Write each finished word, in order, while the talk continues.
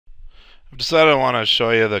I've decided I want to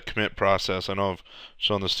show you the commit process. I know I've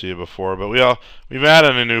shown this to you before, but we've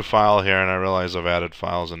added a new file here, and I realize I've added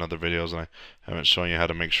files in other videos, and I haven't shown you how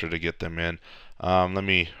to make sure to get them in. Let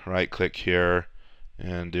me right-click here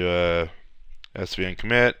and do a SVN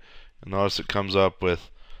commit, and notice it comes up with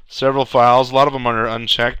several files. A lot of them are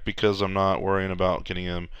unchecked because I'm not worrying about getting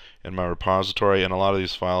them in my repository, and a lot of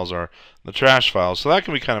these files are the trash files, so that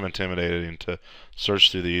can be kind of intimidating to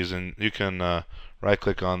search through these. And you can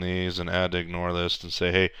right-click on these and add to ignore list and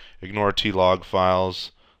say, hey, ignore tlog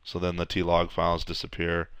files, so then the tlog files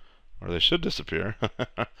disappear, or they should disappear.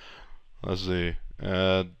 Let's see,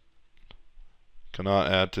 cannot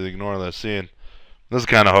add to the ignore list. See, this is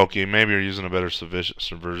kind of hokey. Maybe you're using a better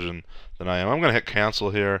Subversion than I am. I'm going to hit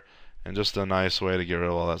cancel here, and just a nice way to get rid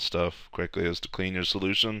of all that stuff quickly is to clean your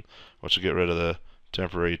solution, which will get rid of the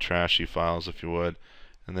temporary trashy files if you would.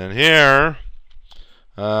 And then here,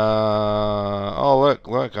 oh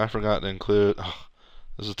look, I forgot to include,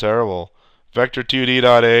 this is terrible,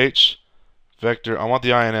 vector2d.h, vector, I want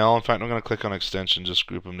the INL. In fact, I'm going to click on extension, just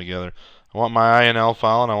group them together. I want my INL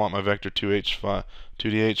file, and I want my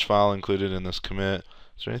vector2dh file included in this commit.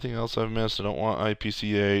 Is there anything else I've missed? I don't want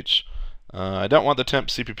IPCH. I don't want the temp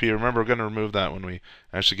CPP. Remember, we're going to remove that when we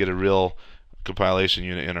actually get a real compilation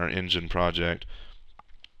unit in our engine project.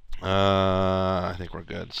 I think we're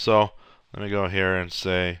good. So let me go here and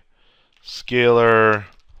say scalar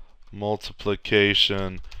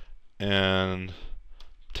multiplication and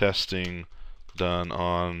testing done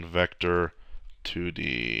on vector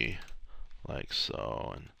 2D, like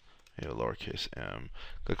so, and a lowercase m.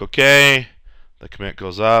 Click OK. The commit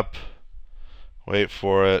goes up. Wait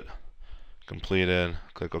for it. Completed.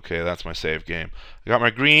 Click OK. That's my save game. I got my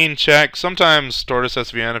green check. Sometimes Tortoise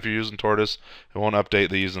SVN, if you're using Tortoise, it won't update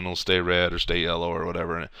these and it'll stay red or stay yellow or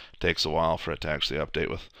whatever, and it takes a while for it to actually update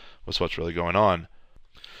with what's really going on.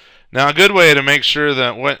 Now, a good way to make sure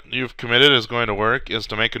that what you've committed is going to work is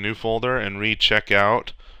to make a new folder and recheck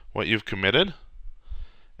out what you've committed.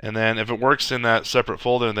 And then if it works in that separate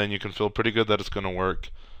folder, then you can feel pretty good that it's going to work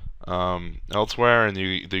elsewhere, and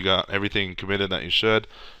you got everything committed that you should.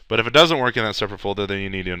 But if it doesn't work in that separate folder, then you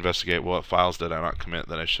need to investigate what files did I not commit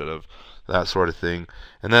that I should have, that sort of thing.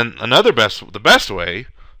 And then the best way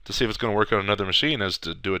to see if it's going to work on another machine is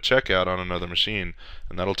to do a checkout on another machine,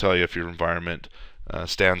 and that'll tell you if your environment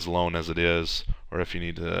stands alone as it is, or if you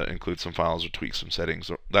need to include some files or tweak some settings,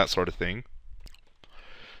 or that sort of thing.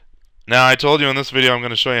 Now, I told you in this video I'm going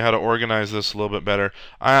to show you how to organize this a little bit better.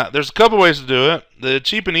 There's a couple ways to do it. The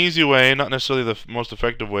cheap and easy way, not necessarily the most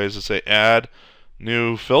effective way, is to say add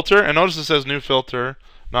new filter. And notice it says new filter,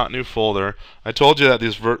 not new folder. I told you that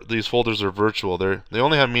these folders are virtual. They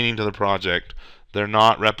only have meaning to the project. They're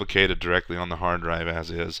not replicated directly on the hard drive as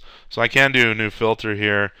is. So I can do a new filter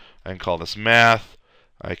here. I can call this math.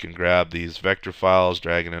 I can grab these vector files,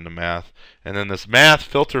 drag it into math, and then this math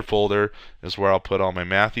filter folder is where I'll put all my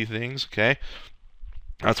mathy things. Okay,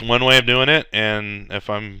 that's one way of doing it. And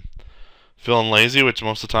if I'm feeling lazy, which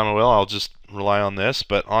most of the time I will, I'll just rely on this.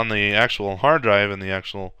 But on the actual hard drive and the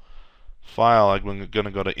actual file, I'm going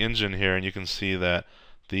to go to engine here, and you can see that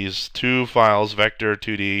these two files,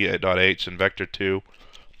 vector2d.h and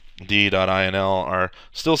vector2d.inl, are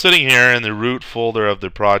still sitting here in the root folder of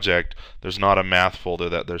the project. There's not a math folder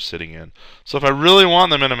that they're sitting in. So if I really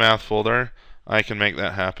want them in a math folder, I can make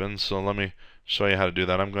that happen. So let me show you how to do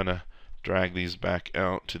that. I'm going to drag these back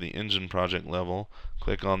out to the engine project level.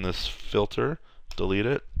 Click on this filter, delete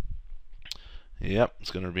it. Yep,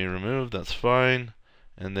 it's going to be removed. That's fine.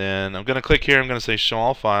 And then I'm going to click here. I'm going to say show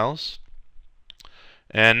all files.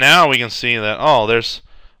 And now we can see that, oh, there's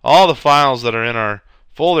all the files that are in our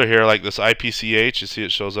folder here, like this IPCH. You see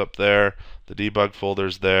it shows up there. The debug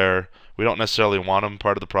folder's there. We don't necessarily want them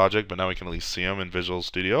part of the project, but now we can at least see them in Visual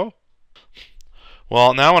Studio.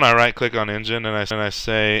 Well, now when I right-click on Engine and I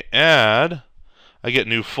say Add, I get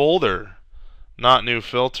New Folder, not New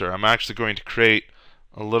Filter. I'm actually going to create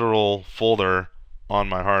a literal folder on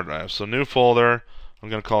my hard drive. So New Folder, I'm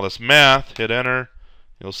going to call this Math, hit Enter.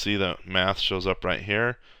 You'll see that Math shows up right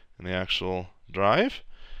here in the actual drive.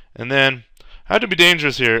 And then I have to be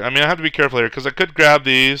dangerous here. I mean, I have to be careful here because I could grab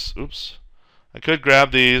these. Oops. I could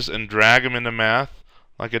grab these and drag them into math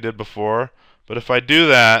like I did before. But if I do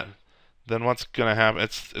that, then what's going to happen?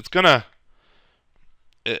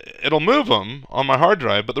 It'll move them on my hard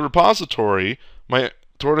drive, but the repository, my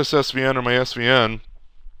Tortoise SVN or my SVN,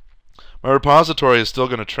 my repository is still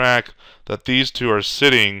going to track that these two are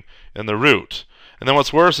sitting in the root. And then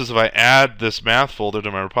what's worse is if I add this math folder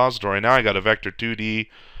to my repository, now I got a vector2d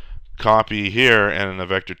copy here and a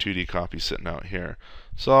vector2d copy sitting out here.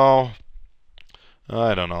 So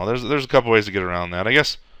I don't know. There's a couple ways to get around that. I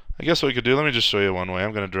guess I guess what we could do, let me just show you one way.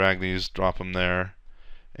 I'm going to drag these, drop them there,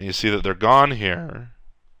 and you see that they're gone here.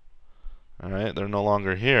 Alright, they're no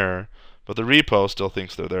longer here, but the repo still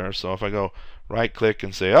thinks they're there. So if I go right click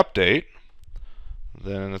and say update,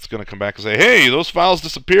 then it's going to come back and say, hey, those files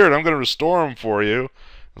disappeared, I'm going to restore them for you.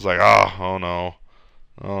 It's like, oh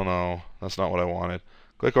no, that's not what I wanted.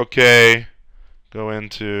 Click OK, go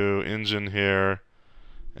into engine here,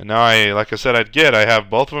 and now like I said I have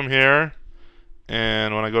both of them here,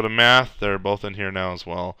 and when I go to math, they're both in here now as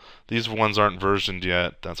well. These ones aren't versioned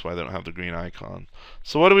yet, that's why they don't have the green icon.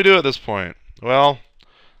 So what do we do at this point? Well,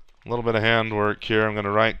 a little bit of handwork here. I'm going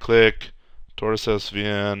to right click, Tortoise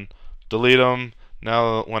SVN, delete them.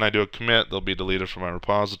 Now when I do a commit, they'll be deleted from my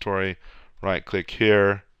repository. Right click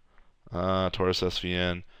here, Tortoise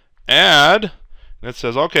SVN, add, and it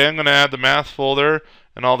says, okay, I'm going to add the math folder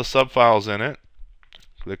and all the subfiles in it.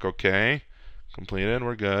 Click OK, completed,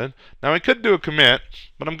 we're good. Now I could do a commit,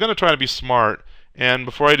 but I'm going to try to be smart, and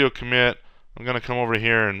before I do a commit, I'm going to come over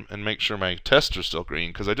here and make sure my tests are still green,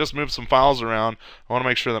 because I just moved some files around. I want to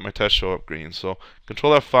make sure that my tests show up green. So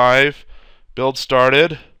Control F5, build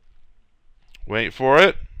started, wait for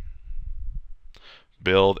it,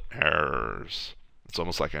 build errors. It's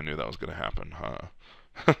almost like I knew that was going to happen, huh?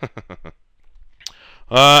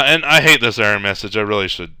 And I hate this error message. I really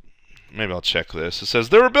should. Maybe I'll check this. It says,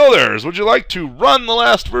 there were build errors. Would you like to run the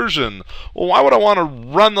last version? Well, why would I want to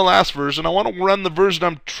run the last version? I want to run the version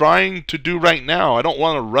I'm trying to do right now. I don't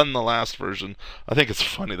want to run the last version. I think it's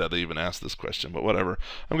funny that they even asked this question, but whatever.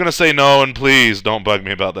 I'm going to say no, and please don't bug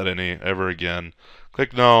me about that ever again.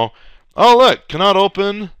 Click no. Oh, look, cannot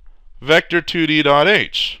open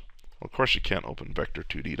vector2d.h. Well, of course you can't open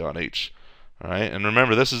vector2d.h. All right, and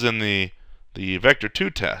remember, this is in the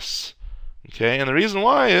vector2 tests. Okay, and the reason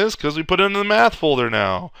why is because we put it in the math folder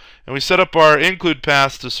now, and we set up our include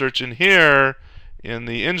paths to search in here in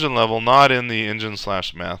the engine level, not in the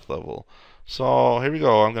engine/math level. So here we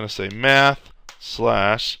go. I'm going to say math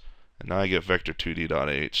slash, and now I get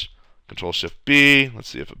vector2d.h. Control Shift B. Let's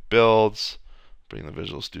see if it builds. Bring the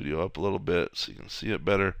Visual Studio up a little bit so you can see it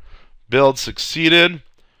better. Build succeeded.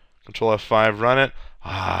 Control F5, run it.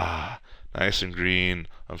 Nice and green.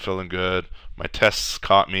 I'm feeling good. My tests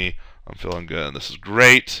caught me. I'm feeling good. This is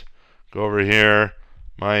great. Go over here,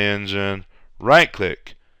 my engine, right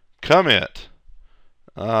click, commit.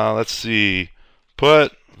 Let's see.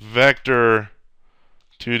 Put vector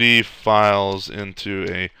 2D files into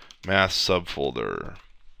a math subfolder.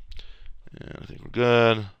 And I think we're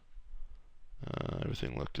good.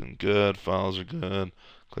 Everything looking good. Files are good.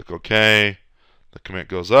 Click OK. The commit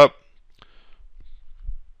goes up.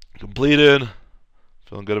 Completed.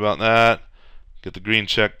 Feeling good about that. Get the green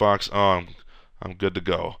checkbox. Oh, I'm good to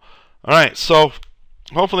go. All right, so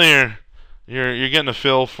hopefully you're getting a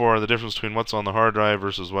feel for the difference between what's on the hard drive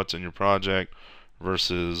versus what's in your project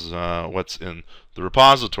versus what's in the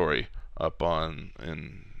repository up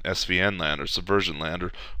in SVN land or Subversion land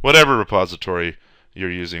or whatever repository you're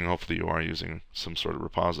using. Hopefully you are using some sort of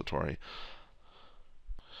repository.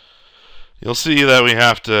 You'll see that we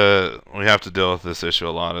have to deal with this issue a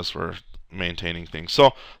lot as we're maintaining things.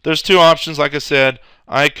 So there's two options. Like I said,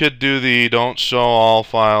 I could do the don't show all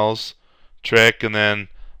files trick, and then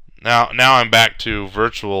now I'm back to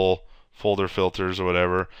virtual folder filters or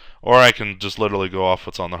whatever, or I can just literally go off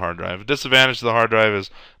what's on the hard drive. The disadvantage to the hard drive is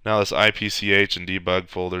now this IPCH and debug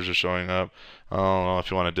folders are showing up. I don't know if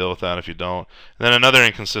you want to deal with that. If you don't, and then another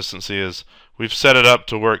inconsistency is we've set it up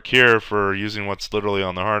to work here for using what's literally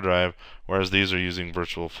on the hard drive, whereas these are using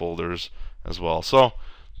virtual folders as well. So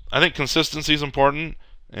I think consistency is important,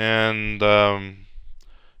 and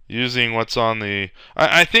using what's on the...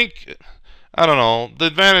 I think, I don't know, the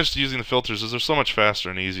advantage to using the filters is they're so much faster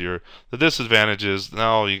and easier. The disadvantage is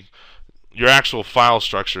now your actual file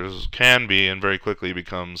structures can be, and very quickly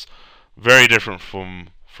becomes, very different from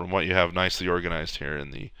what you have nicely organized here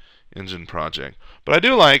in the engine project. But I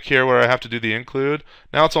do like here where I have to do the include.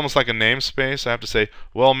 Now it's almost like a namespace. I have to say,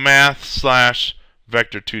 well, math slash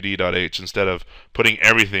vector2d.h instead of putting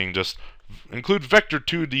everything. Just include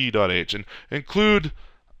vector2d.h and include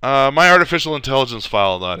my artificial intelligence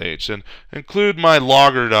file.h and include my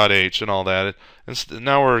logger.h and all that. And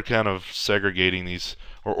now we're kind of segregating these,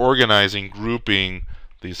 or organizing, grouping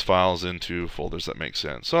these files into folders that make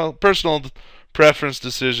sense. So personal preference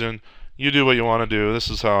decision. You do what you want to do. This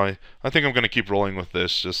is how I think I'm going to keep rolling with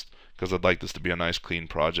this, just because I'd like this to be a nice clean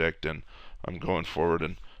project, and I'm going forward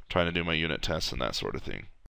and trying to do my unit tests and that sort of thing.